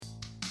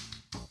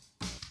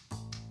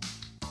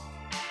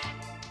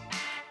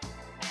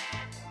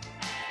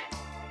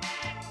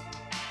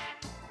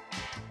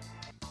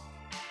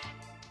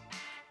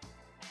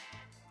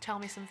Tell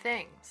me some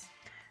things.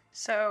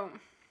 So,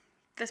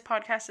 this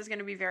podcast is going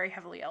to be very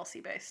heavily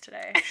Elsie based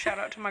today. Shout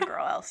out to my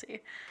girl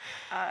Elsie.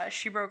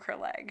 She broke her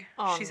leg.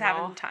 Oh, She's no.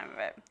 having the time of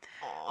it.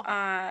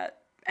 Aw.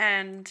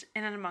 And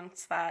in and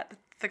amongst that,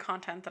 the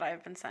content that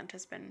I've been sent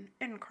has been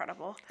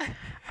incredible.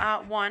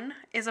 One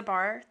is a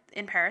bar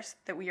in Paris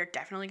that we are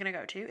definitely going to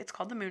go to. It's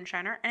called the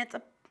Moonshiner, and it's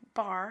a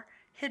bar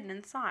hidden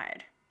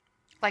inside.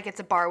 Like it's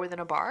a bar within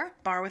a bar?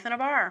 Bar within a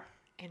bar.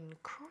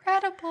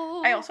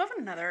 Incredible. I also have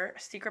another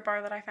secret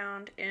bar that I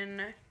found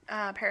in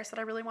Paris that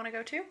I really want to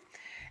go to.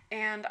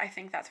 And I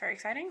think that's very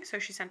exciting. So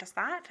she sent us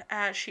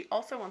that. She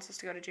also wants us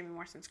to go to Jimmy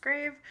Morrison's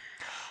grave,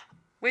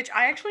 which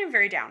I actually am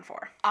very down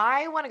for.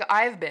 I want to go.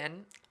 I've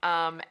been.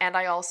 And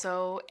I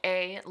also,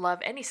 love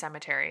any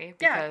cemetery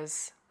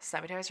because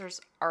cemeteries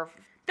are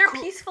They're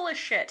cool. peaceful as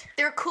shit.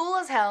 They're cool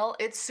as hell.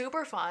 It's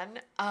super fun.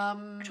 I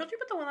told you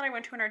about the one that I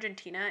went to in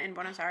Argentina, in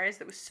Buenos Aires,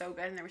 that was so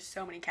good, and there were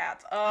so many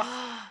cats.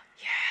 Ugh.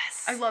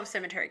 Yes. I love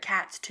cemetery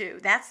cats, too.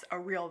 That's a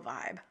real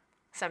vibe.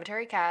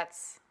 Cemetery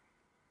cats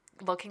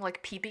looking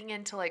like peeping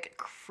into like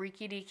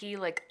freaky deaky,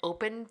 like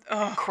open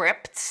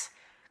crypts.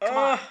 Come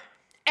on.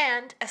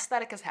 And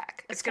aesthetic as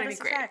heck. It's going to be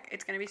great.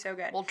 It's going to be so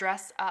good. We'll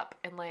dress up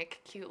in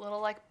like cute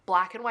little like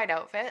black and white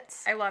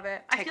outfits. I love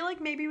it. I feel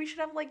like maybe we should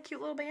have like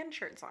cute little band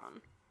shirts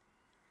on.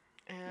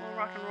 A little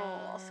rock and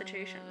roll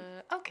situation.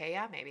 Okay,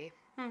 yeah, maybe.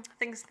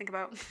 Things to think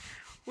about.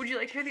 Would you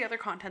like to hear the other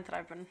content that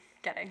I've been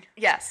getting?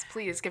 Yes,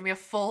 please give me a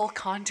full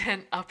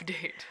content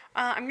update.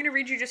 I'm going to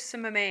read you just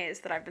some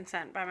memes that I've been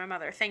sent by my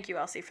mother. Thank you,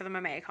 Elsie, for the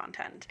meme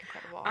content.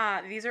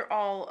 Incredible. These are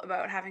all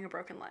about having a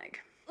broken leg.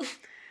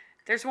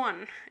 There's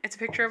one. It's a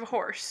picture of a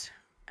horse,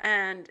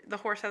 and the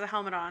horse has a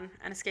helmet on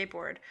and a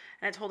skateboard,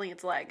 and it's holding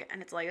its leg,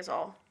 and its leg is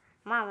all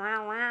wah,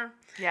 wah, wah.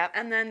 Yep.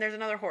 And then there's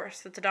another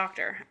horse that's a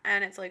doctor,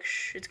 and it's like,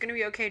 shh, it's gonna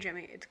be okay,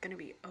 Jimmy. It's gonna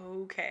be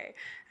okay.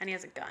 And he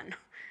has a gun.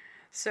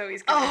 So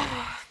he's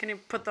gonna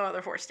put the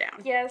other horse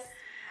down. Yes.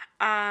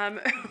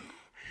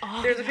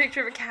 There's a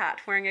picture of a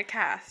cat wearing a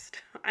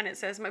cast, and it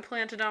says, "My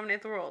plan to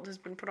dominate the world has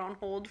been put on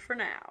hold for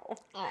now."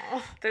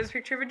 Oh. There's a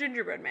picture of a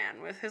gingerbread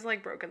man with his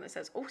leg broken that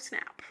says, "Oh,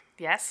 snap."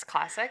 Yes,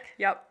 classic.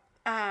 Yep.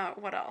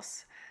 What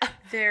else?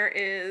 There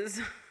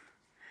is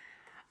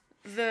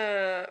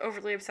the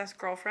overly obsessed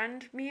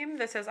girlfriend meme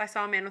that says, "I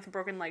saw a man with a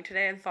broken leg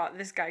today and thought,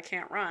 this guy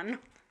can't run."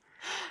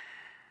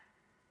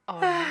 Oh,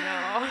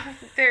 no.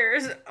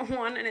 There's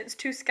one, and it's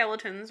two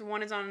skeletons.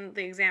 One is on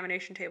the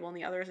examination table, and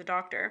the other is a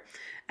doctor.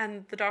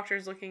 And the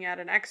doctor's looking at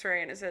an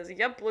x-ray, and it says,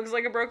 "Yep, looks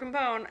like a broken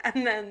bone."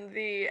 And then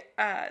the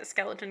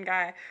skeleton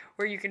guy,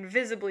 where you can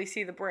visibly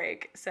see the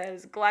break,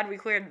 says, "Glad we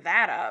cleared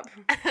that up."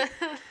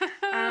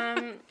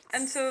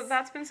 And so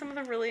that's been some of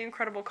the really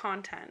incredible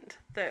content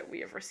that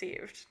we have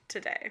received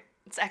today.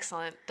 It's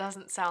excellent.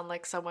 Doesn't sound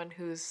like someone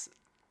who's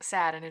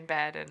sad and in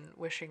bed and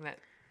wishing that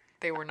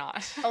they were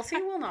not. Elsie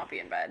will not be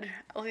in bed.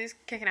 Elsie's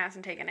kicking ass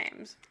and taking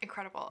names.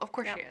 Incredible. Of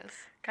course she is.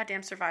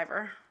 Goddamn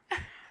survivor.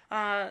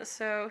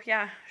 So,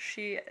 yeah,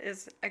 she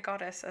is a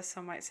goddess, as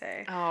some might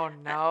say. Oh,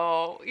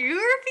 no.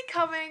 You're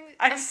becoming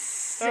a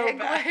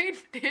segue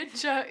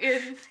ninja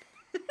in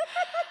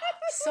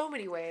so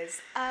many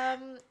ways.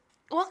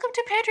 Welcome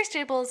to Pantry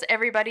Staples,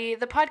 everybody.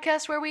 The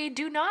podcast where we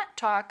do not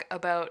talk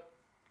about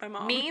My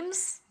mom.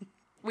 memes.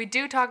 We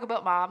do talk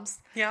about moms.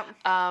 Yep.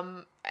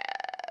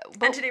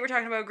 But And today we're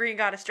talking about green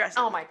goddess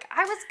dressing. oh my god.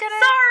 I was gonna...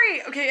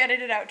 Sorry! Okay,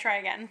 edit it out. Try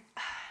again.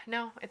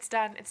 No, it's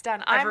done. It's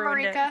done. I've I'm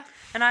ruined it. Marika.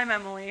 And I'm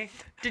Emily.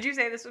 Did you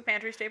say this was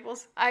Pantry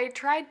Staples? I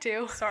tried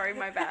to. Sorry,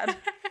 my bad.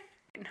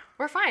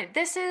 We're fine.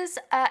 This is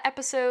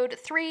episode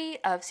 3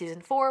 of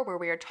season 4, where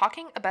we are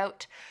talking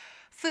about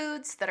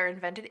foods that are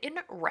invented in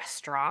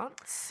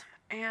restaurants.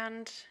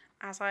 And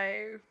as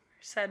I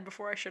said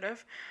before I should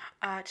have,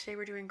 today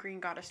we're doing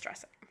green goddess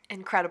dressing.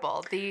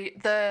 Incredible.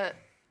 The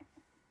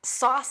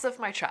sauce of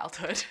my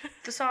childhood.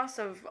 The sauce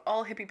of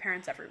all hippie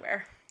parents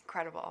everywhere.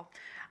 Incredible.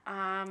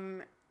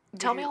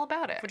 Tell me all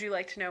about it. Would you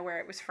like to know where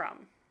it was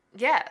from?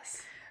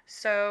 Yes.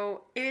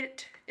 So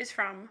it is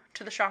from,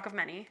 to the shock of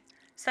many,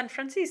 San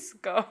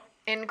Francisco.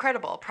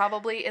 Incredible.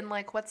 Probably in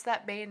like, what's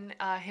that main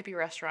hippie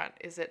restaurant?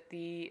 Is it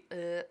the,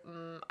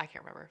 I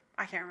can't remember.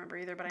 I can't remember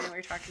either, but I know what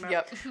you're talking about.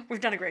 Yep.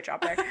 We've done a great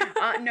job there.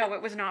 No,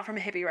 it was not from a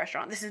hippie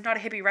restaurant. This is not a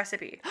hippie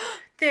recipe.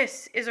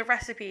 This is a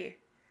recipe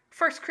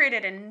first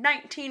created in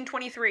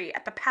 1923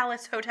 at the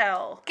Palace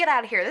Hotel. Get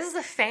out of here. This is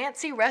a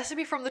fancy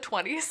recipe from the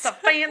 20s. It's a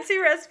fancy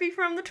recipe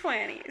from the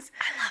 20s.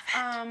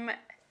 I love it.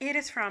 It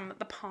is from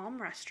the Palm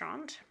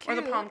Restaurant, Cute.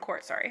 or the Palm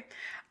Court, sorry.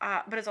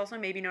 But it's also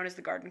maybe known as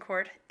the Garden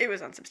Court. It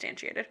was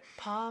unsubstantiated.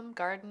 Palm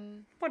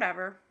Garden.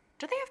 Whatever.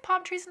 Do they have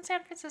palm trees in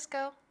San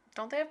Francisco?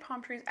 Don't they have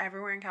palm trees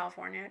everywhere in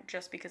California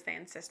just because they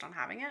insist on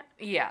having it?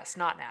 Yes,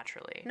 not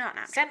naturally. Not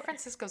naturally. San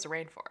Francisco's a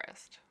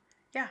rainforest.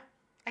 Yeah.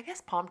 I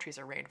guess palm trees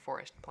are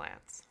rainforest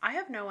plants. I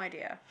have no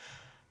idea.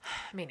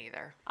 Me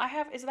neither.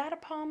 Is that a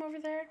palm over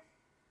there?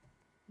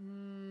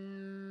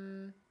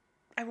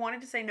 I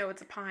wanted to say no,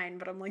 it's a pine,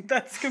 but I'm like,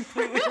 that's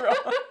completely wrong.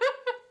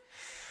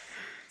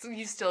 So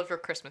you still have your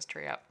Christmas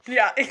tree up.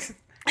 Yeah.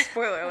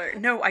 Spoiler alert.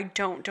 No, I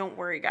don't. Don't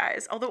worry,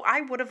 guys. Although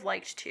I would have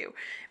liked to.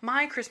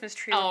 My Christmas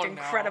tree looked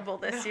incredible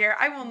this year.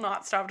 I will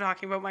not stop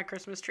talking about my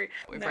Christmas tree.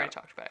 We've already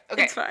talked about it.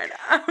 Okay. It's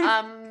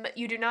fine.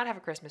 You do not have a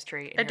Christmas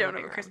tree in I your don't living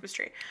have a room. Christmas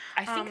tree.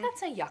 I think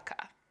that's a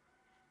yucca.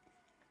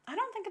 I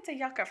don't think it's a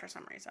yucca for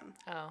some reason.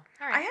 Oh, all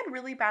I right. had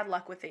really bad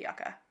luck with the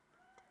yucca.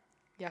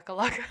 Yucca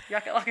lucca.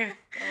 Yucca lucca.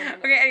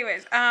 Okay,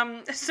 anyways.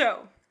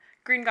 So,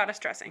 green goddess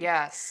dressing.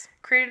 Yes.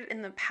 Created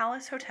in the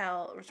Palace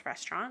Hotel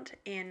restaurant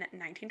in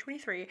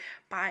 1923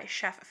 by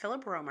chef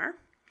Philip Romer.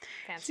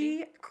 Fancy.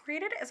 He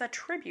created it as a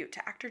tribute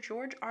to actor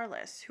George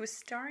Arliss, who was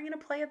starring in a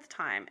play at the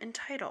time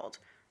entitled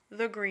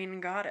The Green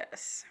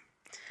Goddess.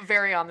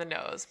 Very on the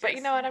nose. But you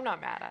Yes. know what? I'm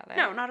not mad at it.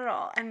 No, not at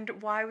all. And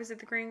why was it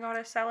the Green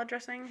Goddess salad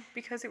dressing?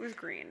 Because it was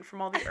green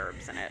from all the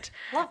herbs in it.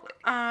 Lovely.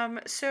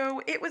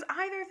 So it was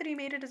either that he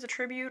made it as a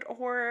tribute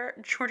or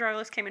George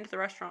Arliss came into the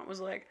restaurant and was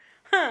like,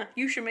 huh,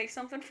 you should make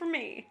something for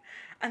me.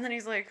 And then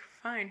he's like,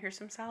 fine, here's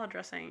some salad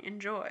dressing.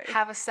 Enjoy.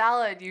 Have a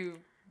salad, you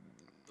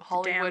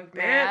Hollywood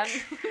Damn man.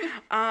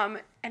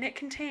 bitch. And it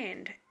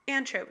contained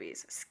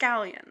anchovies,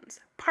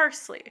 scallions,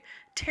 parsley,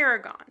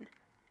 tarragon,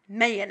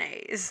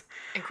 mayonnaise,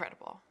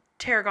 Incredible.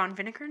 tarragon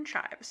vinegar, and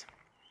chives.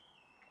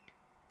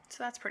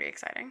 So that's pretty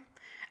exciting.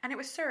 And it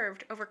was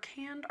served over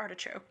canned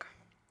artichoke.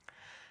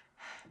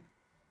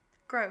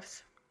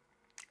 Gross.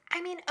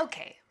 I mean,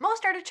 okay.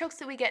 Most artichokes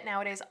that we get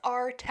nowadays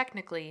are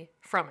technically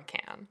from a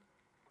can.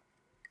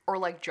 Or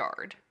like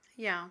jarred.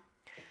 Yeah.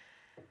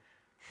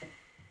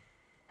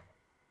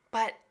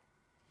 But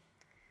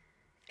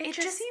It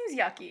just seems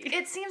yucky.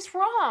 it seems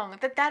wrong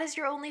that is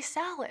your only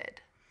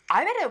salad.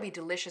 I bet it would be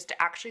delicious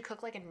to actually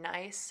cook like a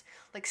nice,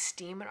 like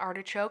steam an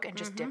artichoke and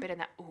just dip it in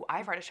that. Ooh, I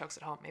have artichokes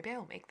at home. Maybe I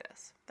will make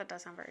this. That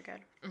does sound very good.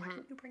 Why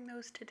didn't you bring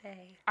those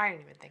today? I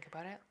didn't even think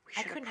about it.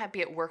 I should've couldn't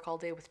be at work all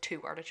day with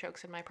 2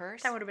 artichokes in my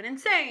purse. That would have been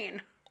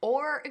insane.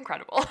 Or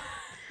incredible.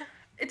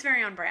 It's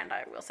very on brand,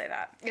 I will say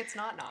that. It's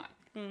not.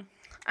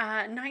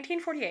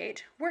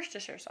 1948,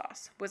 Worcestershire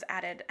sauce was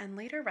added, and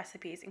later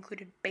recipes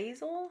included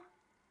basil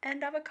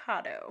and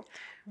avocado.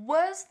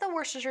 Was the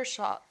Worcestershire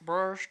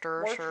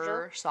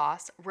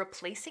sauce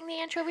replacing the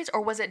anchovies,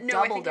 or was it No,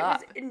 I doubled think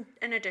up? it was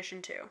in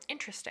addition to.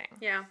 Interesting.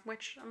 Yeah,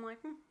 which I'm like,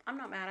 I'm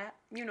not mad at.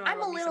 You know, I I'm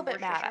a love me little some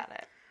bit mad Worcestershire. at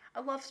it. I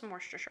love some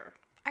Worcestershire.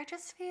 I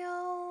just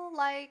feel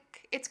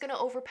like it's going to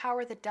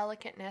overpower the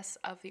delicateness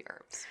of the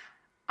herbs.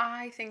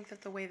 I think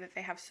that the way that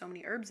they have so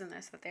many herbs in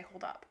this, that they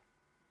hold up.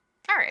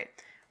 All right.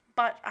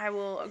 But I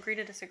will agree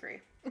to disagree.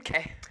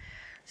 Okay.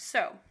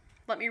 So,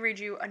 let me read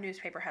you a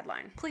newspaper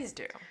headline. Please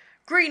do.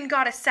 Green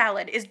Goddess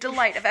salad is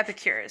delight of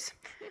epicures.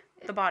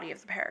 The body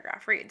of the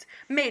paragraph reads,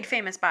 made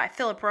famous by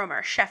Philip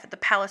Romer, chef at the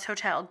Palace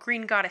Hotel,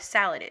 Green Goddess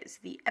salad is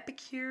the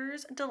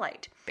epicure's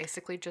delight.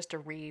 Basically just a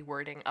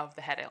rewording of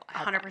the headline.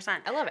 100%.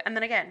 I love it. And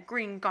then again,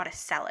 Green Goddess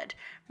salad.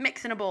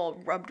 Mix in a bowl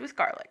rubbed with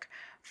garlic.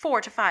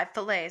 4 to 5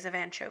 fillets of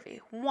anchovy.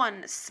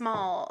 1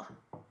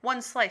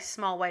 slice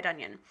small white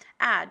onion.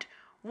 Add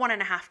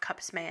 1.5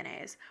 cups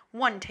mayonnaise,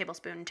 1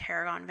 tablespoon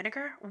tarragon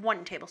vinegar,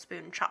 1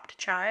 tablespoon chopped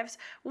chives,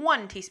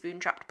 1 teaspoon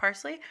chopped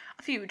parsley,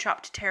 a few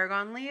chopped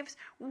tarragon leaves,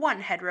 1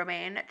 head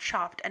romaine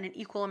chopped and an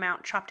equal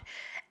amount chopped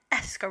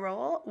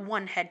escarole,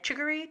 1 head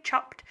chicory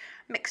chopped,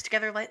 mixed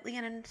together lightly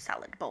in a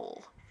salad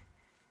bowl.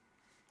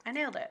 I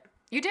nailed it.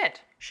 You did.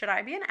 Should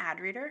I be an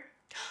ad reader?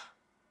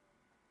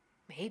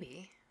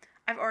 Maybe.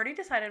 I've already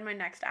decided my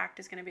next act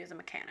is going to be as a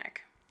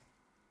mechanic.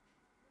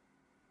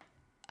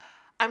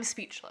 I'm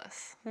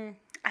speechless.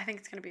 I think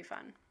it's going to be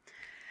fun.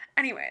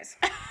 Anyways.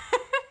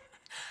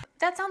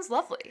 That sounds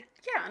lovely.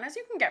 Yeah, and as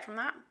you can get from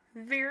that,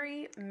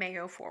 very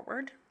mayo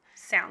forward.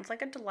 Sounds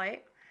like a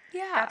delight.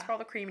 Yeah. That's where all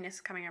the creaminess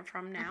is coming in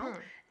from now.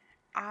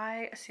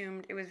 I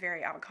assumed it was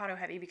very avocado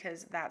heavy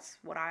because that's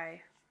what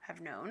I have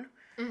known.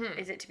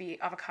 Is it to be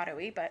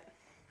avocado-y, but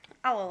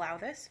I'll allow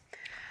this.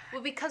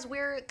 Well, because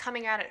we're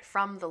coming at it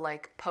from the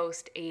like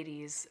post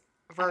 80s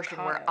version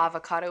where Avocado.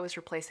 avocado is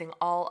replacing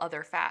all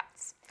other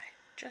fats.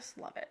 Just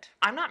love it.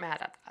 I'm not mad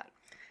at that.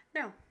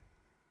 No.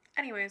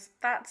 Anyways,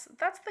 that's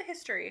the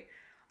history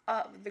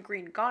of the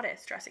Green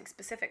Goddess dressing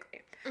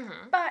specifically.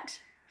 But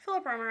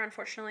Philip Romer,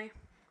 unfortunately,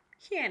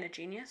 he ain't a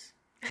genius.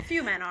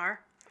 Few men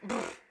are.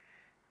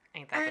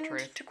 Ain't that And the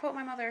truth? to quote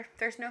my mother,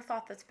 there's no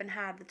thought that's been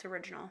had that's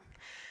original.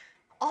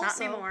 Also,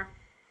 Not anymore.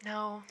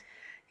 No.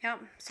 Yep.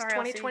 Sorry, It's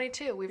Elsie.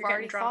 2022. We've You're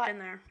already getting dropped thought in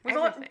there.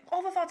 everything.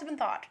 All the thoughts have been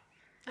thought.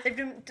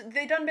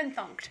 They done been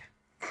thunked.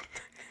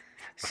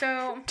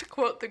 So To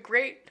quote the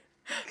great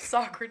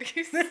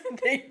Socrates.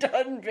 they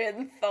done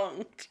been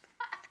thunked.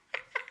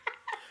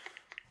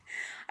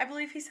 I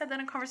believe he said that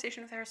in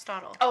conversation with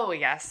Aristotle. Oh,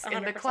 yes.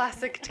 In the 100%.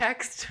 classic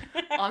text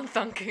on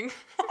thunking.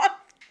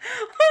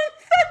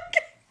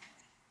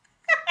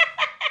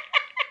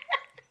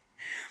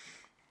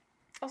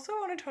 Also,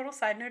 on a total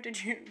side note,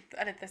 did you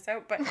edit this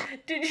out? But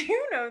did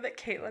you know that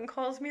Caitlin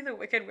calls me the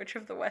Wicked Witch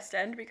of the West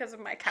End because of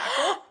my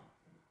cackle?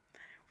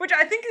 Which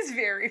I think is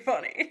very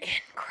funny.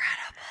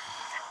 Incredible.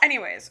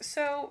 Anyways,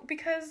 so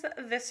because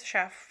this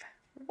chef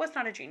was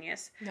not a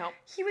genius, No.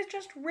 he was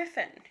just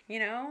riffing, you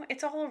know?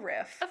 It's all a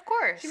riff. Of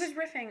course. He was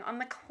riffing on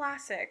the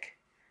classic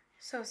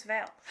Sauce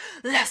vert.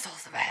 La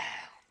sauce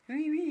verte.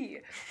 Oui,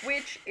 oui.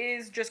 Which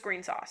is just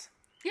green sauce.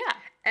 Yeah.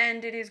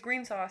 And it is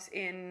green sauce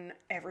in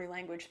every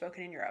language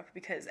spoken in Europe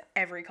because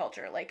every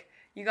culture, like,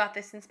 you got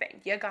this in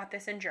Spain, you got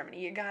this in Germany,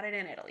 you got it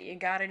in Italy, you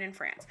got it in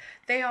France.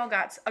 They all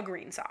got a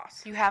green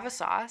sauce. You have a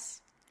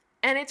sauce,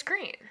 and it's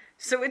green.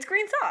 So it's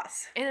green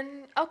sauce.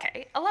 And,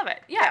 okay, I love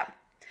it. Yeah.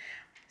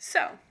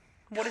 So,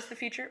 what is the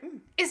feature?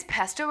 Is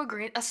pesto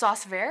a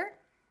sauce vert?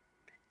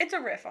 It's a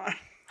riff on.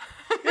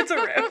 It's a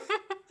riff.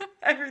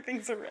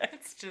 Everything's a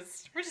riff.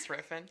 We're just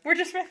riffing. We're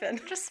just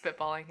riffing. Just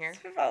spitballing here.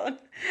 Spitballing.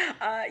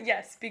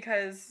 Yes,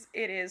 because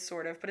it is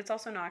sort of, but it's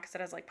also not because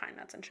it has like pine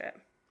nuts and shit.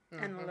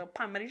 And a little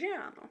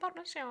Parmigiano.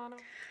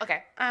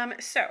 Okay.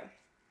 So,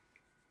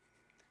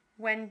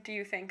 when do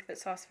you think that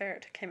sauce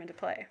vert came into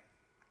play?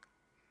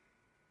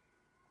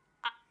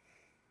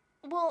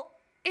 Well,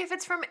 if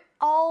it's from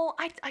all,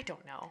 I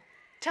don't know.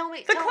 Tell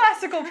me. The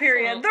classical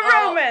period, the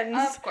Romans.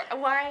 Of course.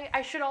 Why?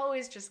 I should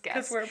always just guess.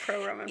 Because we're a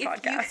pro-Roman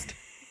podcast.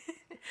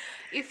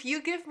 If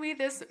you give me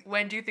this,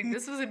 when do you think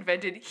this was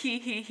invented?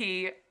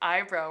 He,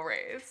 eyebrow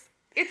raise.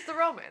 It's the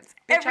Romans.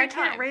 I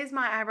can't raise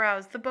my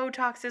eyebrows. The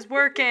Botox is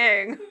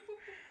working.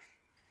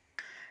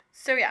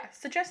 So yeah,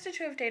 suggested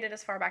to have dated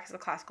as far back as the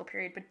classical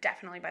period, but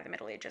definitely by the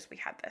Middle Ages we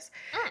had this.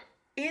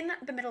 In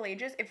the Middle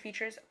Ages, it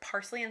features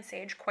parsley and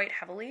sage quite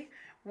heavily,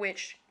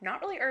 which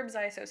not really herbs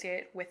I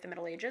associate with the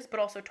Middle Ages, but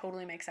also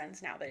totally makes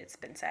sense now that it's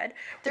been said,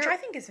 which I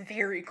think is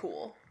very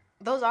cool.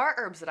 Those are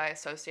herbs that I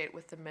associate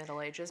with the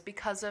Middle Ages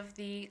because of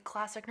the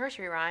classic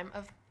nursery rhyme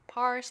of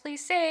parsley,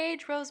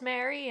 sage,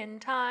 rosemary, and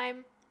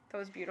thyme. That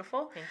was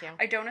beautiful. Thank you.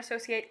 I don't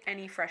associate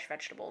any fresh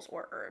vegetables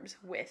or herbs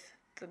with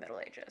the Middle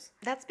Ages.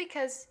 That's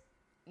because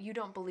you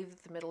don't believe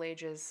that the Middle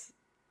Ages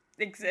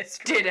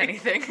exist. Did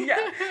anything.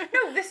 Yeah.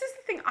 No, this is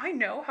the thing. I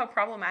know how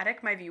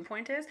problematic my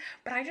viewpoint is,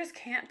 but I just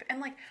can't. And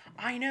like,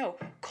 I know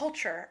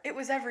culture, it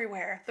was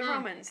everywhere. The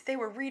Romans, they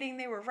were reading,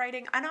 they were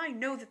writing, and I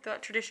know that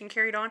that tradition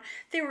carried on.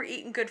 They were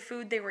eating good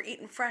food, they were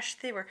eating fresh,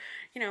 they were,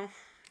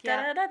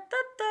 Yeah.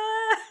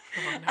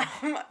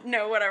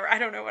 No, whatever. I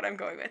don't know what I'm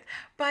going with.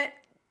 But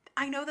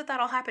I know that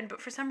all happened,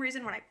 but for some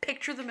reason when I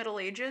picture the Middle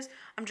Ages,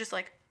 I'm just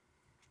like,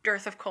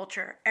 dearth of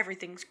culture,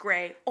 everything's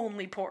gray,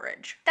 only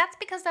porridge. That's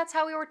because that's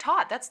how we were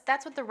taught.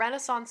 That's what the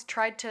Renaissance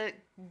tried to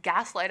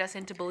gaslight us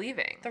into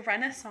believing. The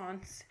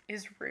Renaissance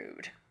is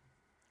rude.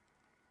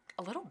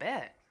 A little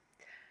bit.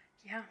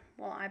 Yeah,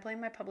 well, I blame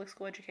my public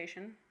school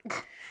education.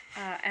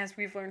 As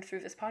we've learned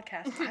through this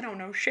podcast, I don't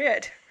know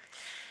shit.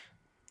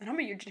 And I'm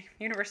a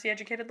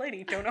university-educated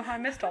lady. Don't know how I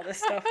missed all this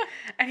stuff.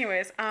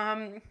 Anyways,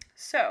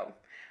 so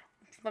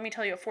let me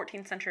tell you a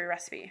 14th century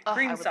recipe.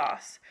 Green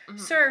sauce.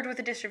 Served with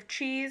a dish of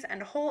cheese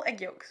and whole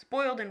egg yolks,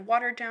 boiled in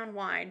watered-down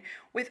wine,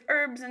 with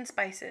herbs and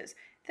spices.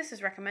 This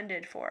is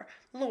recommended for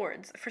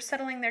lords, for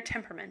settling their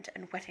temperament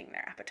and whetting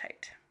their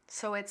appetite.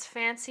 So it's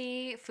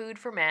fancy food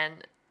for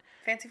men.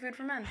 Fancy food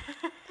for men.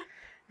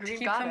 To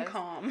keep them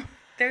calm.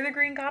 They're the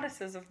green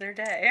goddesses of their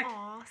day.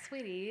 Aw,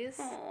 sweeties.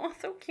 Aw,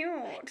 so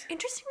cute.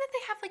 Interesting that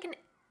they have like an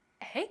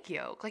egg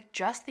yolk, like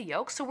just the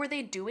yolk. So were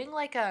they doing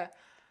like a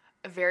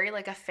very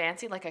like a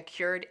fancy, like a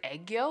cured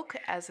egg yolk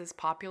as is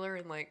popular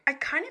in like... I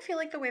kind of feel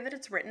like the way that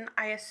it's written,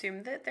 I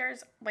assume that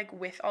there's like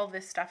with all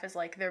this stuff is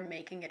like they're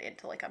making it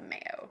into like a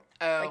mayo.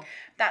 Oh. Like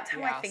that's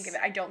how I think of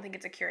it. I don't think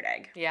it's a cured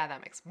egg. Yeah,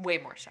 that makes way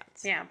more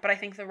sense. Yeah, but I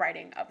think the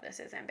writing of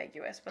this is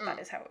ambiguous, but that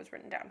is how it was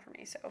written down for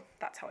me, so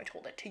that's how I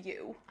told it to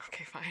you.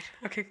 Okay, fine.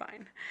 Okay,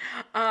 fine.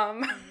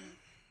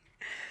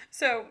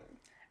 So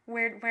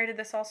where did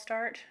this all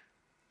start?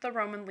 The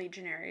Roman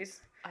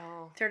legionaries.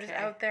 Oh, They're just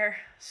out there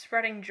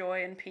spreading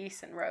joy and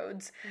peace and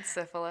roads. And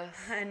syphilis.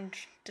 And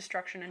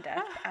destruction and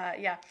death.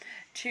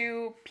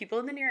 To people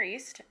in the Near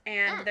East.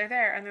 And they're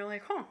there and they're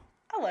like,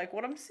 I like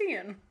what I'm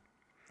seeing.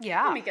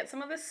 Yeah. Let me get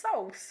some of this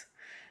sauce.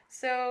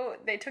 So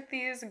they took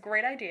these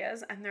great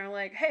ideas and they're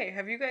like, hey,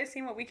 have you guys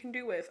seen what we can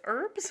do with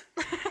herbs?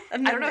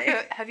 And I don't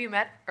know, have you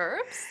met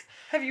herbs?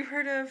 Have you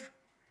heard of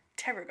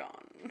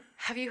tarragon?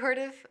 Have you heard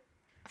of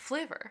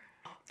flavor?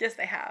 Yes,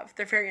 they have.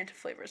 They're very into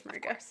flavors,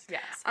 Marika.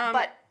 Yes.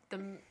 But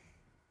the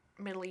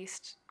Middle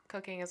East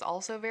cooking is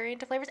also very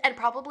into flavors and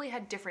probably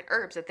had different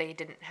herbs that they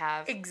didn't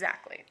have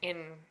Exactly.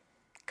 in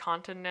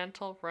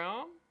continental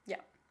Rome.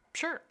 Yeah.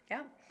 Sure.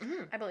 Yeah.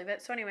 I believe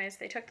it. So anyways,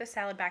 they took this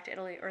salad back to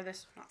Italy, or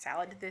this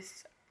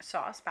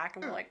sauce back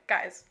and were like,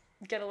 guys,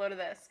 get a load of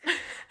this.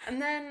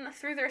 And then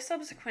through their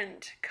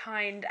subsequent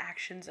kind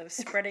actions of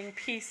spreading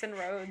peace and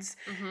roads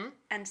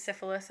and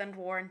syphilis and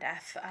war and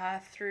death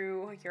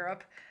through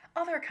Europe,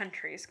 other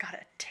countries got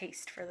a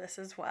taste for this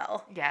as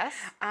well. Yes.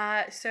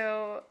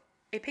 So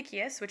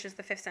Apicius, which is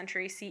the 5th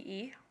century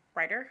CE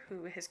writer,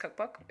 who his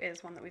cookbook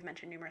is one that we've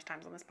mentioned numerous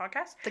times on this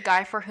podcast. The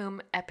guy for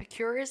whom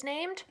Epicure is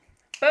named?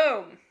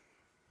 Boom!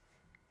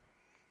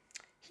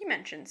 He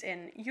mentions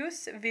in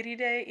Jus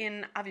Viride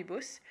in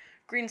Avibus,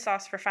 green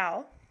sauce for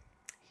fowl.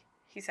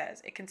 He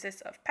says it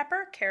consists of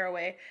pepper,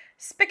 caraway,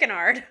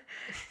 spikenard,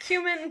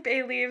 cumin,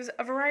 bay leaves,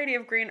 a variety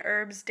of green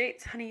herbs,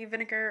 dates, honey,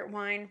 vinegar,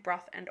 wine,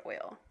 broth, and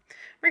oil.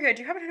 Marika,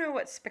 do you happen to know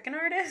what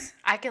spikenard is?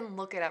 I can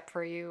look it up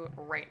for you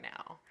right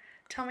now.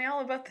 Tell me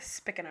all about the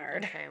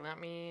spikenard. Okay, let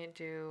me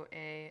do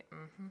a...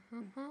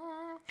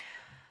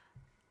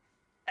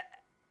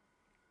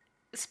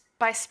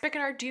 By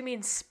spikenard, do you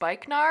mean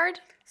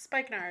spikenard?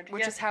 Spikenard,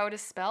 Which is how it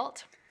is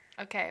spelt?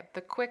 Okay, the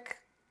quick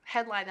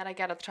headline that I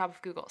get at the top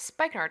of Google.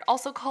 Spikenard,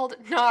 also called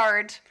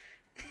nard.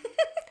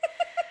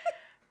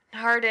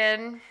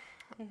 Nardin.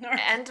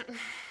 And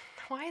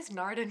why is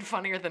Nardin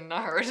funnier than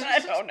nard? I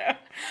don't know.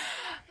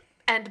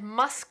 And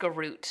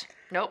muscaroot.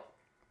 Nope.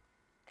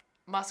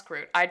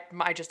 Muskroot.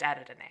 I just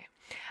added an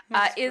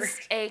A. Is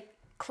a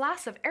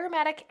class of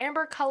aromatic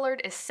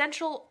amber-colored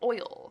essential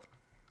oil.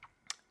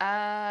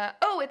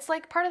 It's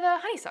like part of the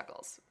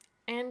honeysuckles.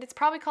 And it's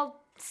probably called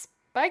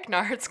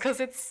spikenards because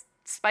it's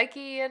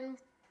spiky and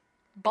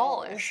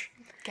ballish.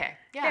 Okay.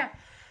 Yeah.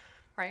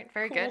 Right.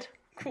 Very good.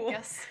 Cool.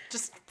 Yes.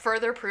 Just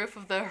further proof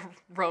of the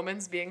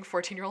Romans being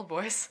 14-year-old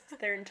boys.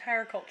 Their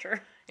entire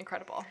culture.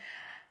 Incredible.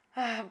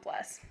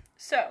 Bless.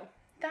 So,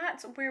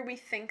 that's where we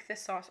think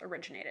this sauce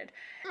originated.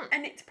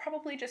 And it's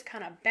probably just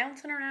kind of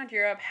bouncing around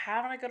Europe,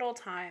 having a good old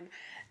time.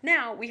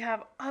 Now, we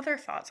have other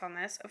thoughts on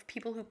this of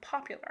people who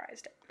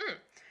popularized it.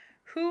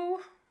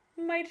 Who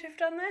might have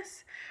done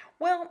this?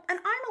 Well, and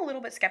I'm a little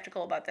bit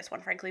skeptical about this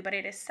one, frankly, but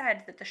it is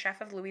said that the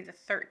chef of Louis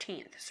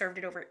XIII served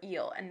it over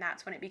eel, and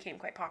that's when it became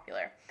quite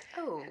popular.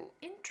 Oh,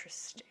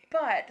 interesting.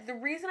 But the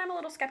reason I'm a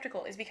little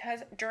skeptical is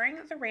because during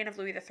the reign of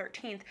Louis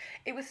XIII,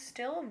 it was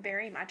still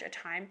very much a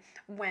time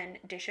when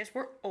dishes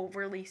were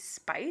overly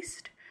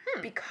spiced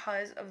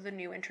because of the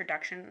new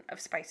introduction of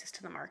spices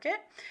to the market.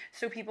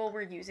 So people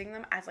were using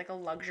them as like a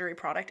luxury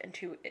product and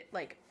to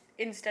like,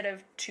 instead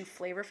of to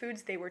flavor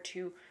foods, they were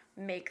to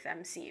make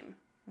them seem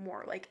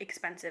more like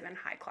expensive and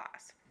high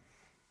class.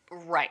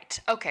 Right.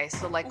 Okay.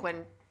 So like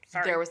when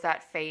there was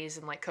that phase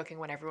in like cooking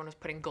when everyone was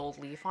putting gold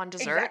leaf on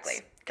desserts. Exactly.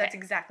 Okay. That's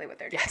exactly what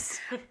they're doing.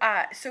 Yes.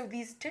 So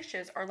these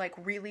dishes are like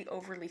really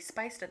overly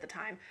spiced at the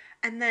time.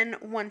 And then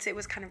once it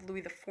was kind of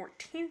Louis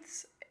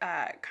XIV's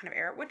kind of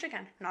era, which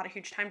again, not a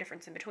huge time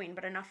difference in between,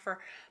 but enough for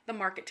the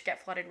market to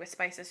get flooded with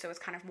spices. So it's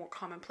kind of more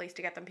commonplace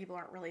to get them. People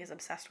aren't really as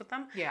obsessed with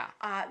them. Yeah.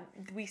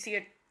 We see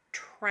a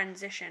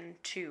transition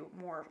to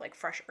more of like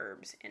fresh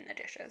herbs in the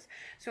dishes.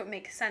 So it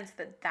makes sense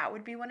that that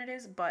would be when it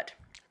is, but...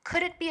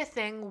 Could it be a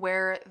thing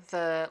where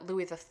the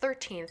Louis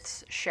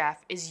XIII's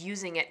chef is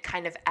using it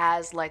kind of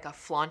as like a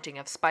flaunting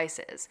of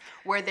spices,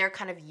 where they're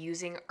kind of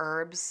using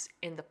herbs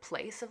in the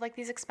place of like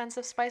these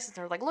expensive spices?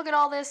 They're like, look at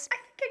all this I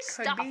think it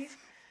stuff. could be.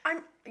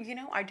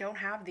 I don't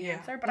have the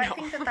answer, but I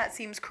think that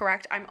seems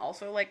correct. I'm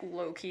also like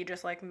low-key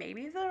just like,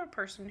 maybe the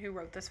person who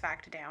wrote this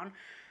fact down,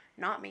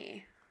 not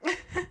me.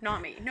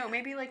 Not me. No,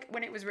 maybe like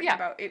when it was written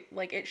about it,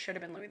 like it should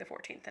have been Louis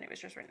XIV and it was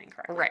just written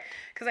incorrectly. Right.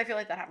 Because I feel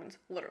like that happens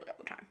literally all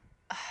the time.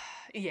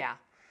 Yeah.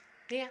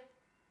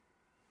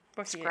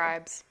 Book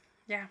Scribes.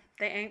 Yeah,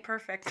 they ain't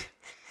perfect.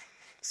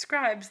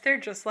 Scribes, they're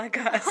just like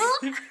us.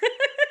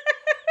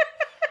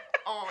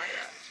 Oh my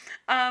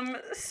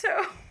god.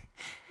 So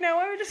now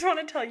I just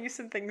want to tell you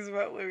some things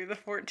about Louis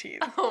XIV.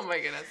 Oh my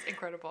goodness,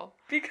 incredible.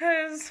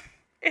 Because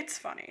it's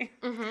funny.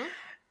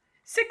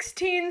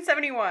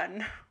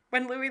 1671.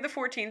 When Louis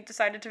XIV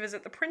decided to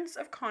visit the Prince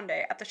of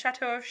Condé at the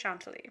Chateau of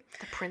Chantilly.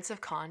 The Prince of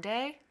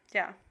Condé?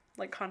 Yeah,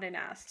 like Condé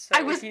Nast.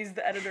 So he's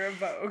the editor of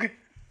Vogue.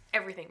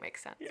 Everything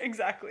makes sense.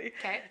 Exactly.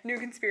 Okay. New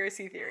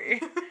conspiracy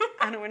theory.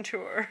 Anne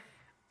Wintour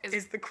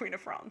is the Queen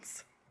of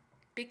France.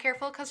 Be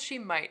careful because she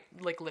might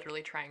like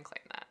literally try and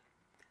claim that.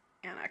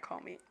 Anna, call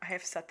me. I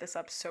have set this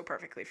up so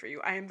perfectly for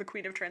you. I am the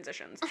Queen of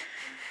Transitions.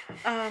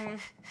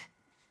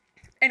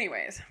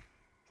 Anyways,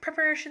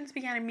 preparations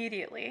began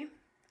immediately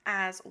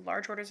as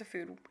large orders of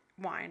food,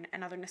 wine,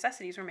 and other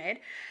necessities were made.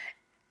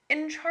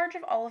 In charge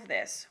of all of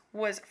this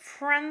was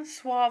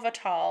Francois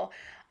Vital,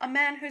 a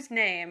man whose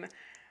name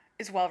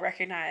is well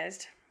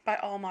recognized by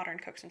all modern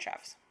cooks and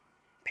chefs,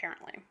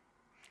 apparently.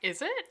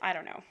 Is it? I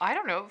don't know. I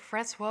don't know.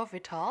 Francois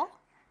Vital?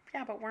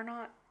 Yeah, but we're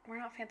not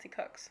fancy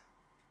cooks.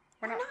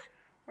 We're not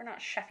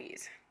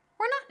chefies.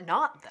 We're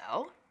not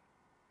though.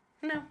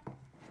 No.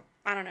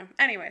 I don't know.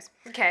 Anyways.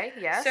 Okay,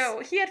 yes.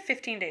 So he had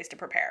 15 days to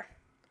prepare.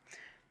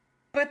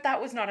 But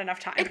that was not enough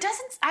time. It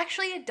doesn't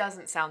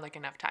sound like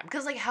enough time.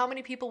 Because, like, how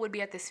many people would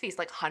be at this feast?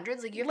 Like,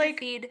 hundreds? Like, you have to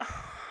feed...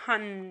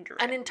 Hundreds.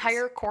 An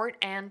entire court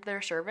and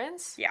their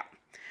servants? Yeah.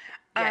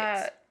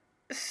 Yikes.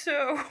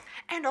 So...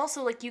 And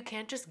also, like, you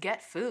can't just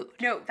get food.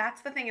 No,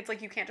 that's the thing. It's like,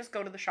 you can't just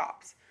go to the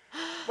shops.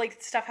 Like,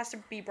 stuff has to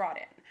be brought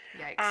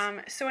in.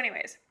 Yikes. So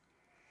anyways.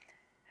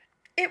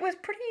 It was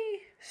pretty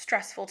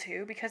stressful,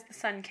 too, because the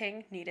Sun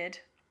King needed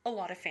a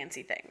lot of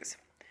fancy things.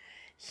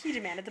 He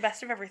demanded the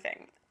best of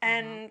everything.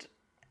 And...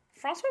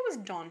 Francois was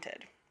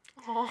daunted.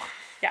 Oh,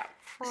 yeah.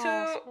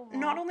 Francois. So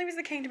not only was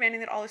the king demanding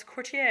that all his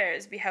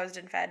courtiers be housed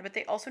and fed, but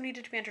they also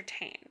needed to be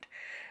entertained.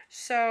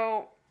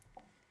 So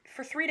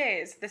for 3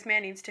 days, this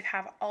man needs to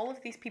have all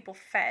of these people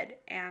fed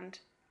and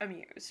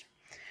amused.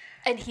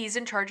 And he's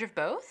in charge of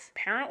both?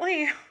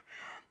 Apparently.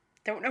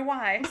 Don't know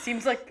why.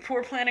 Seems like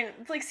poor planning.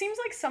 Like, seems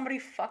like somebody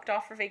fucked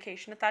off for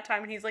vacation at that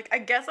time, and he's like, I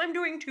guess I'm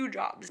doing 2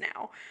 jobs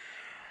now.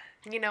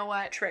 You know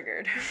what?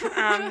 Triggered.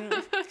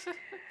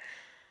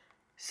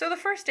 So the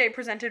first day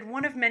presented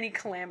one of many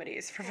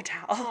calamities for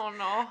Vital. Oh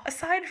no.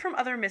 Aside from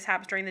other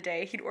mishaps during the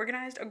day, he'd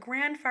organized a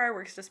grand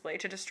fireworks display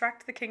to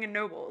distract the king and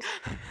nobles.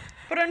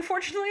 But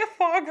unfortunately a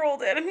fog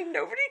rolled in and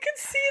nobody could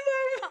see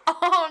them.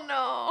 Oh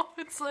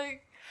no. It's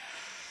like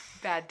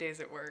bad days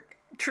at work.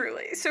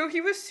 Truly. So he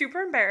was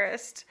super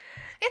embarrassed.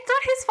 It's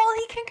not his fault.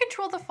 He can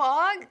control the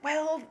fog.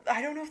 Well, I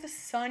don't know if the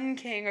Sun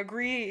King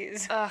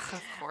agrees. Ugh,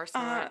 of course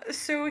not.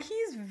 So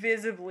he's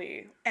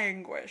visibly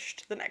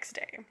anguished the next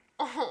day.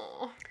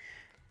 Oh.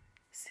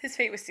 His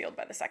fate was sealed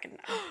by the second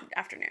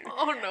afternoon.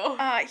 Oh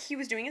no. He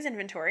was doing his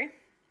inventory.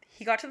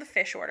 He got to the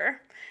fish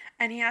order,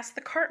 and he asked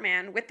the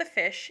cartman with the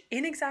fish,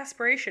 in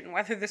exasperation,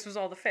 whether this was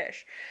all the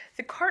fish.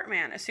 The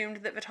cartman assumed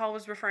that Vital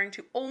was referring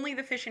to only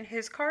the fish in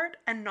his cart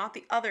and not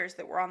the others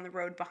that were on the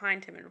road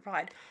behind him, and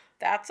replied,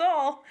 "That's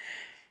all."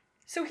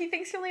 So he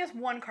thinks he only has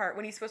one cart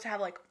when he's supposed to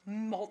have, like,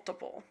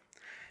 multiple.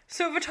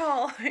 So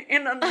Vital,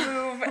 in a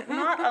move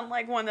not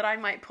unlike one that I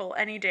might pull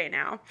any day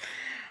now,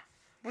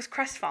 was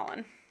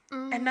crestfallen.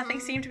 Mm-hmm. And nothing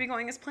seemed to be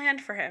going as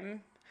planned for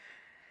him.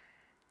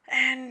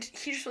 And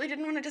he just really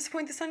didn't want to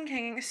disappoint the Sun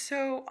King,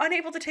 so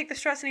unable to take the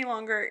stress any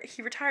longer,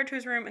 he retired to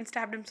his room and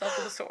stabbed himself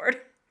with a sword.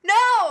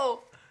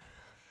 No!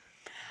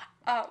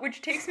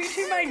 Which takes me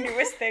to my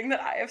newest thing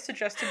that I have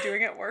suggested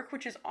doing at work,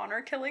 which is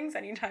honor killings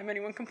anytime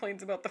anyone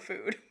complains about the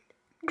food.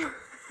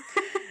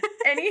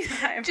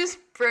 Anytime. Just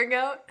bring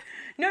out...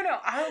 No,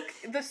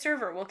 the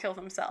server will kill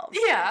themselves.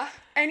 Yeah.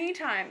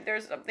 Anytime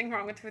there's something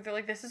wrong with food, they're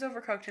like, this is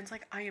overcooked. And it's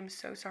like, I am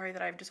so sorry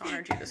that I've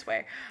dishonored you this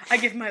way. I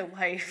give my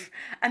life.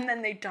 And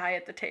then they die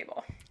at the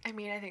table. I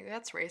mean, I think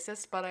that's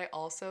racist, but I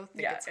also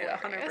think it's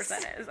hilarious.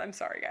 It 100% is. I'm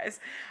sorry, guys.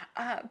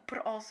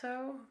 But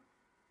also,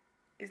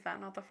 is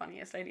that not the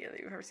funniest idea that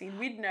you've ever seen?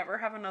 We'd never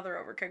have another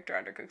overcooked or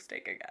undercooked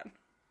steak again.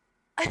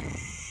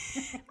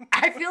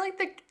 I feel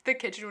like the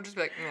kitchen would just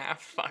be like, nah,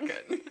 fuck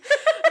it.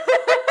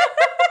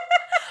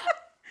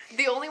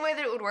 The only way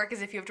that it would work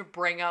is if you have to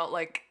bring out,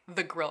 like,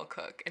 the grill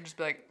cook and just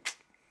be like...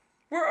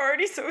 We're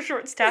already so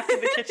short-staffed in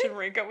the kitchen,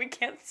 Rinka. We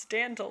can't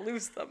stand to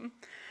lose them.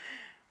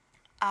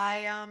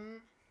 I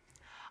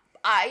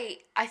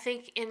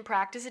think in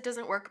practice it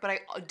doesn't work, but I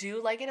do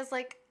like it as,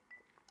 like,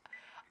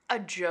 a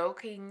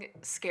joking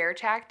scare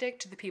tactic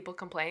to the people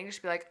complaining.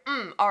 Just be like,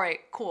 all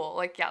right, cool.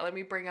 Like, yeah, let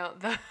me bring out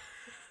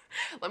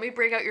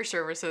your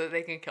server so that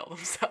they can kill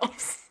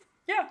themselves.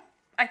 Yeah.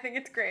 I think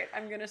it's great.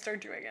 I'm going to start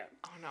doing it.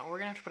 Oh no, we're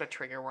going to have to put a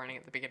trigger warning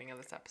at the beginning of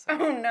this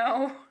episode. Oh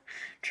no.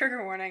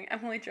 Trigger warning.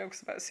 Emily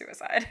jokes about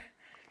suicide.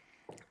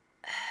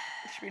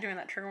 I should be doing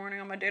that trigger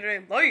warning on my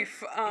day-to-day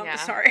life. Yeah,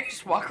 sorry.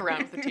 Just walk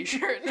around with a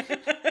t-shirt.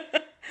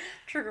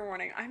 Trigger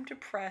warning. I'm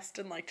depressed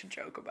and like to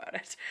joke about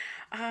it.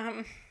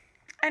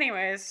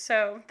 Anyways,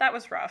 so that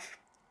was rough.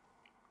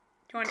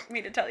 Do you want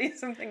me to tell you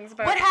some things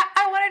about...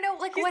 I want to know,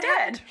 like, He's what dead.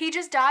 happened? He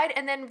just died,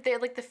 and then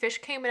the fish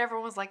came, and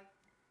everyone was like...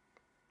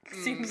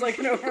 Seems like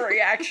an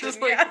overreaction.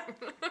 Just like... Yeah.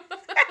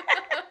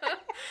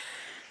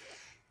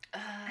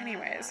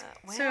 Anyways,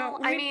 well, so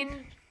I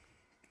mean,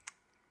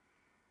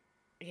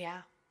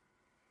 yeah.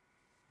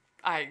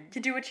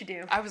 You do what you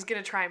do. I was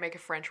gonna try and make a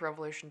French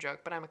Revolution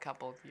joke, but I'm a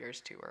couple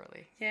years too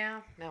early.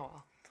 Yeah. No,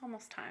 well, it's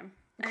almost time.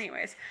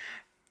 Anyways,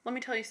 let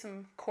me tell you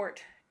some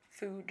court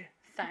food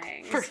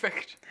things.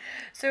 Perfect.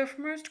 So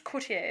for most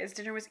courtiers,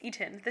 dinner was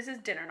eaten. This is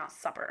dinner, not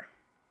supper.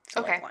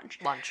 So okay.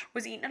 Like Lunch.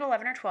 Was eaten at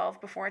 11 or 12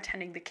 before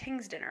attending the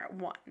king's dinner at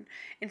 1.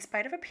 In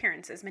spite of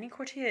appearances, many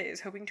courtiers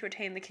hoping to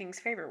attain the king's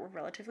favor were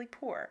relatively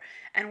poor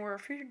and were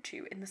referred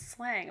to in the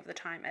slang of the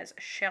time as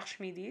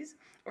cherche-midis,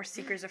 or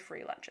seekers of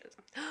free lunches.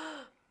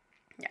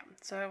 Yeah,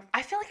 so...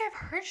 I feel like I've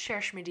heard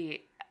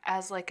cherche-midi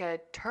as like a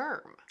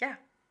term. Yeah.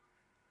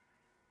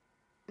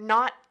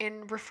 Not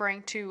in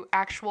referring to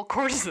actual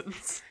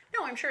courtesans.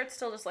 No, I'm sure it's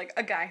still just like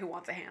a guy who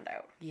wants a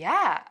handout.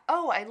 Yeah.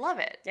 Oh, I love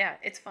it. Yeah,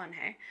 it's fun,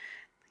 hey?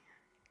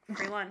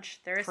 Free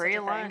lunch. There is free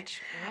such a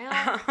lunch. Thing.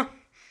 Well.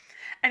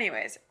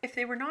 Anyways, if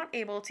they were not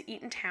able to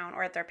eat in town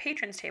or at their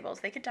patrons' tables,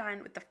 they could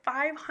dine with the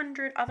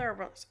 500 other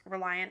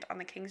reliant on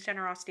the king's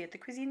generosity at the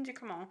Cuisine du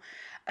Common,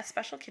 a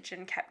special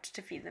kitchen kept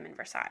to feed them in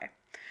Versailles.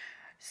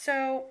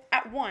 So,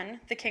 at 1,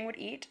 the king would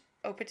eat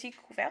au petit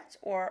couvert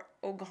or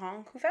au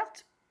grand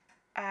couvert,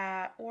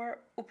 or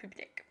au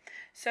public.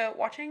 So,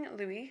 watching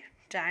Louis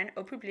dine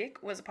au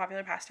public was a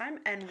popular pastime,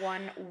 and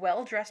any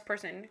well-dressed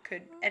person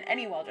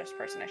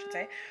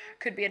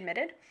could be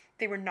admitted.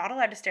 They were not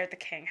allowed to stare at the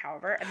king,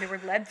 however, and they were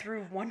led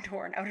through one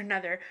door and out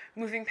another,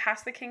 moving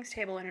past the king's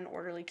table in an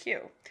orderly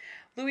queue.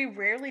 Louis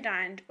rarely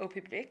dined au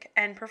public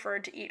and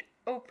preferred to eat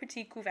au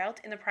petit couvert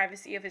in the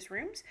privacy of his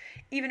rooms.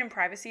 Even in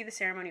privacy, the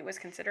ceremony was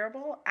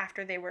considerable.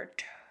 After they were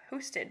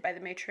hosted by the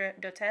maître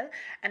d'hôtel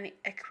and the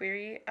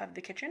equerry of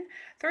the kitchen,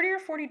 30 or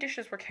 40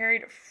 dishes were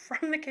carried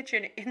from the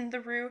kitchen in the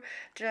Rue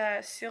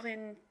de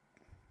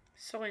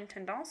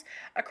Surintendance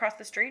across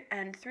the street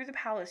and through the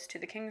palace to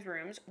the king's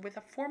rooms with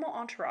a formal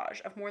entourage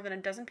of more than a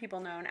dozen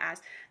people known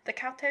as the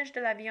Cortège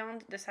de la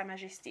Viande de Sa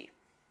Majesté.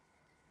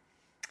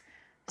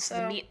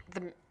 So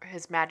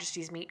His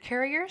Majesty's meat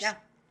carriers? Yeah.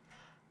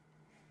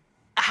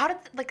 How did,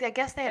 I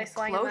guess they had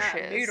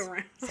cloches.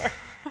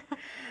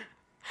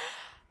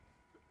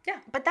 Yeah.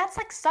 But that's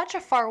like such a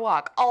far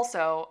walk.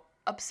 Also,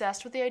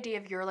 obsessed with the idea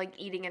of you're like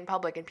eating in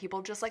public and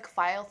people just like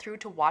file through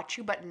to watch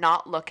you but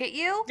not look at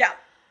you. Yeah.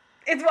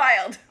 It's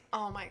wild.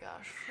 Oh my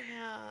gosh,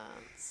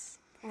 France.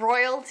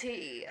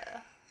 Royalty.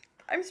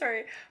 I'm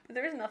sorry, but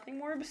there is nothing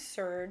more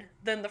absurd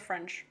than the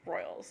French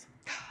royals.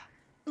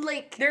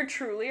 Like, They're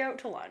truly out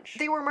to lunch.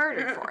 they were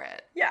murdered for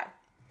it. Yeah.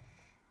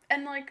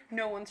 And, like,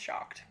 no one's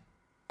shocked.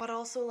 But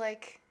also,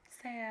 like,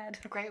 Sad.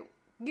 great.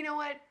 You know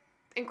what?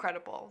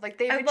 Incredible.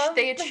 Like, I love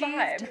they the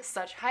achieved vibe.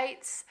 such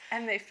heights.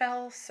 And they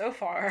fell so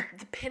far.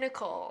 The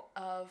pinnacle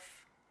of,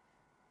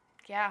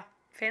 yeah.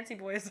 Fancy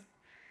boys.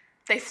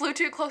 They flew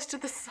too close to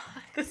the sun.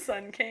 The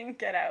Sun King.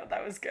 Get out.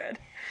 That was good.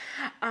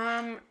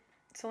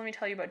 So let me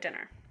tell you about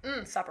dinner.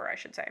 Supper, I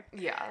should say.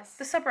 Yes.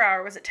 The supper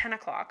hour was at 10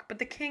 o'clock, but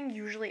the king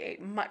usually ate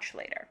much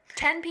later.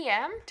 10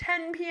 p.m.?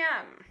 10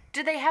 p.m.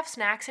 Did they have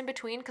snacks in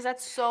between? Because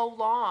that's so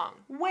long.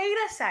 Wait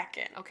a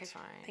second. Okay,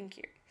 fine. Thank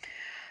you.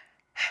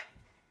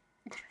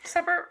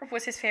 Supper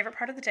was his favorite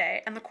part of the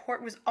day, and the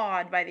court was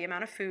awed by the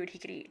amount of food he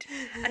could eat.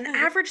 An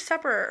average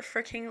supper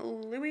for King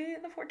Louis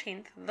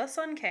XIV, the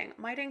Sun King,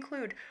 might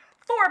include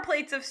 4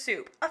 plates of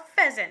soup, a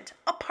pheasant,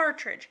 a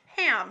partridge,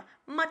 ham,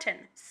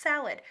 mutton,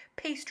 salad,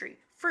 pastry,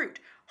 fruit,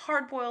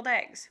 hard-boiled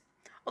eggs.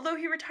 Although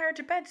he retired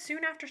to bed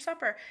soon after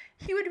supper,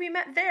 he would be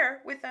met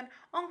there with an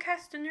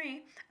en-cas de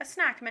nuit, a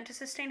snack meant to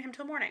sustain him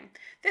till morning.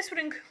 This would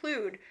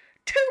include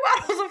 2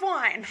 bottles of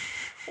wine,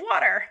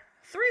 water,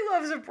 3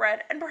 loaves of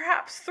bread, and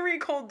perhaps 3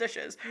 cold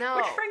dishes. No.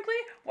 Which, frankly,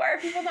 why are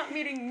people not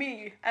meeting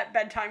me at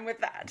bedtime with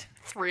that?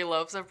 3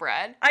 loaves of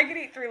bread? I could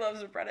eat 3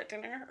 loaves of bread at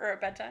dinner or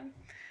at bedtime.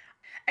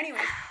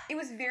 Anyways, it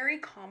was very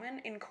common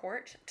in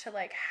court to,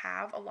 like,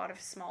 have a lot of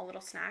small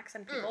little snacks,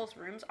 and people's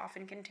rooms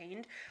often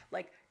contained,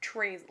 like,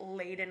 trays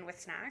laden with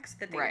snacks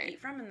that they would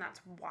eat from, and that's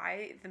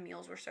why the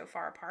meals were so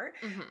far apart.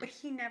 But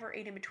he never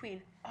ate in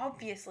between,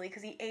 obviously,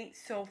 because he ate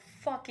so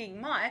fucking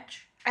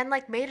much. And,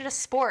 like, made it a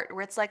sport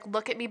where it's like,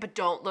 look at me, but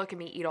don't look at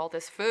me, eat all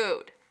this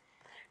food.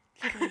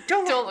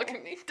 Don't Look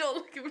at me. Don't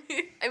look at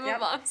me. I'm a Yep.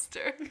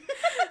 monster.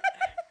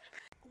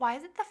 Why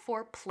is it the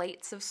 4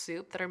 plates of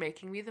soup that are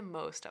making me the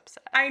most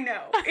upset? I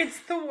know. It's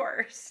the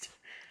worst.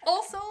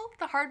 Also,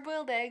 the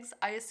hard-boiled eggs,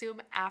 I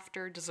assume,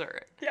 after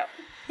dessert. Yep.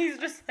 He's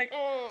just like,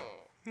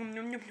 nom,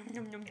 nom, nom, nom,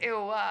 nom, nom.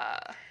 Ew.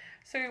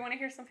 So you want to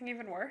hear something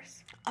even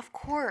worse? Of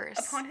course.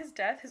 Upon his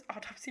death, his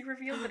autopsy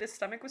revealed that his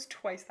stomach was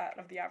twice that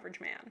of the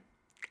average man.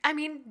 I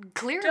mean,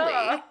 clearly.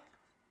 Duh.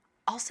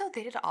 Also,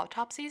 they did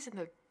autopsies in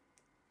the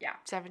Yeah.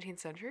 17th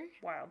century?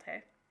 Wild,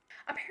 hey?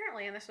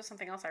 Apparently, and this was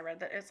something else I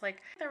read, that it's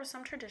like there was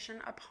some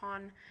tradition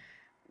upon,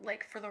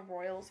 like, for the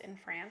royals in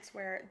France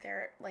where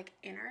their, like,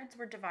 innards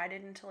were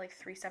divided into, like,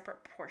 3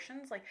 separate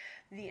portions. Like,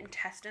 the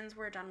intestines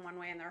were done one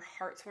way and their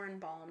hearts were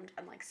embalmed,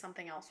 and, like,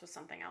 something else was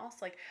something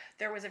else. Like,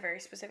 there was a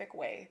very specific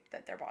way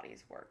that their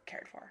bodies were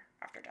cared for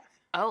after death.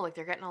 Oh, like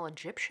they're getting all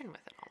Egyptian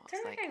with it almost.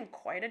 They're not Like, getting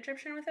quite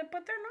Egyptian with it,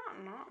 but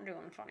they're not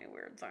doing funny,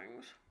 weird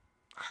things.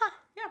 huh.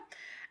 Yeah.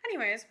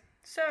 Anyways,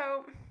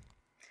 so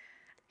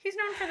he's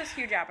known for this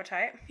huge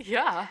appetite.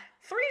 Yeah.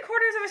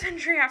 3/4 of a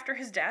century after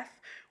his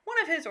death,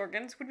 one of his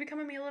organs would become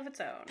a meal of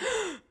its own.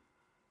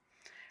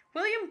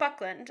 William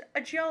Buckland, a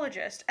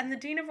geologist and the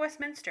Dean of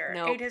Westminster,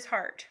 Nope. ate his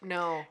heart.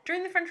 No.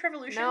 During the French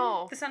Revolution,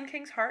 No. the Sun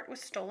King's heart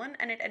was stolen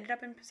and it ended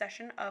up in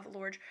possession of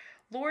Lord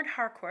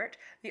Harcourt,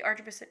 the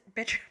Archbishop,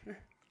 the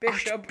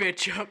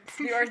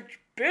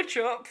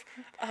Archbishop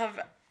of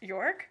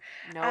York.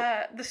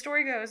 Nope. The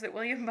story goes that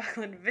William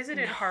Buckland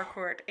visited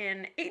Harcourt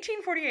in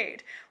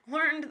 1848,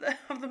 learned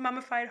of the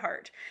mummified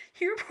heart.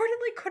 He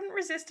reportedly couldn't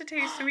resist a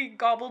taste, so he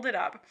gobbled it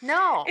up.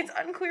 No. It's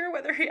unclear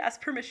whether he asked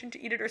permission to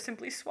eat it or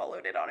simply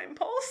swallowed it on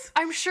impulse.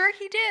 I'm sure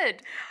he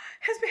did.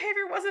 His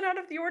behavior wasn't out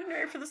of the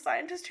ordinary for the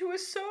scientist, who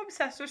was so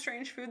obsessed with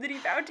strange food that he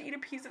vowed to eat a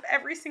piece of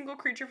every single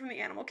creature from the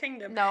animal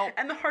kingdom. No.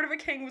 And the heart of a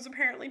king was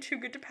apparently too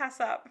good to pass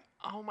up.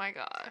 Oh my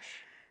gosh.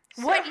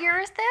 What year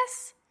is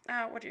this?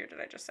 What year did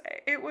I just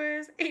say? It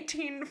was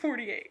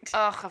 1848.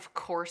 Ugh, of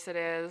course it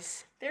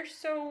is. They're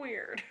so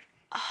weird.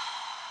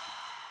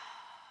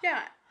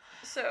 Yeah,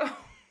 so...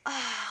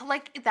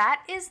 Like,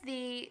 that is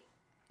the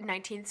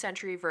 19th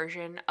century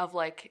version of,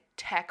 like,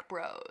 tech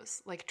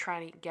bros, like,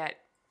 trying to get,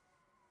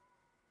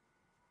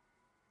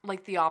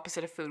 like, the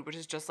opposite of food, which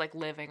is just, like,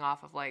 living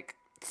off of, like,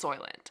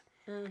 Soylent.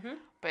 Mm-hmm.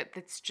 But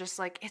it's just,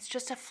 like, it's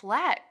just a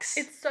flex.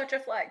 It's such a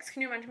flex.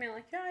 Can you imagine me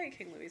like, yeah, I ate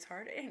King Louis'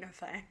 heart. It ain't no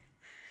thing.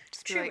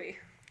 Just be Chewy.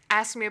 like,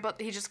 ask me about,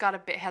 he just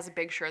got has a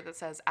big shirt that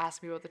says,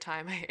 ask me about the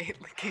time I ate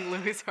King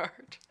Louis'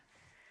 heart.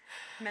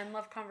 Men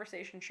love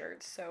conversation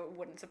shirts, so it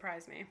wouldn't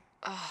surprise me.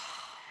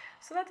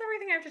 So that's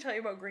everything I have to tell you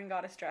about Green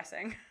Goddess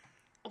dressing.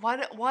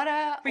 What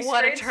a We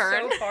turn. strayed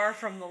so far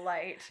from the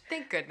light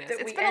Thank goodness. that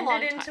It's we been a long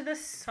ended time. into the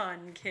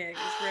Sun King's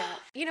realm.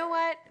 You know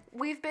what?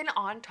 We've been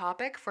on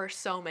topic for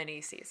so many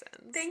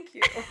seasons. Thank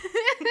you.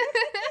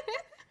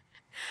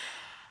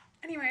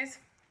 Anyways,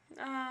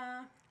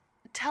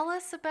 Tell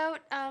us about,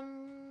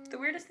 the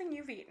weirdest thing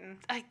you've eaten.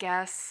 I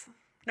guess.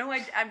 No,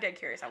 I'm dead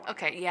curious. I want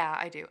Okay, yeah,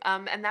 I do.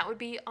 And that would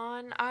be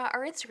on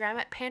our Instagram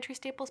at Pantry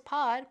Staples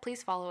Pod.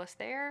 Please follow us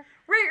there.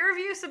 Rate,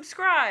 review,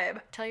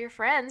 subscribe. Tell your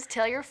friends.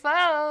 Tell your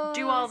foes.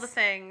 Do all the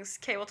things.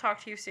 Okay, we'll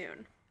talk to you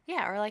soon.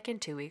 Yeah, or like in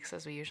 2 weeks,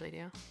 as we usually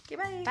do. Okay,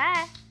 bye.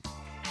 Bye.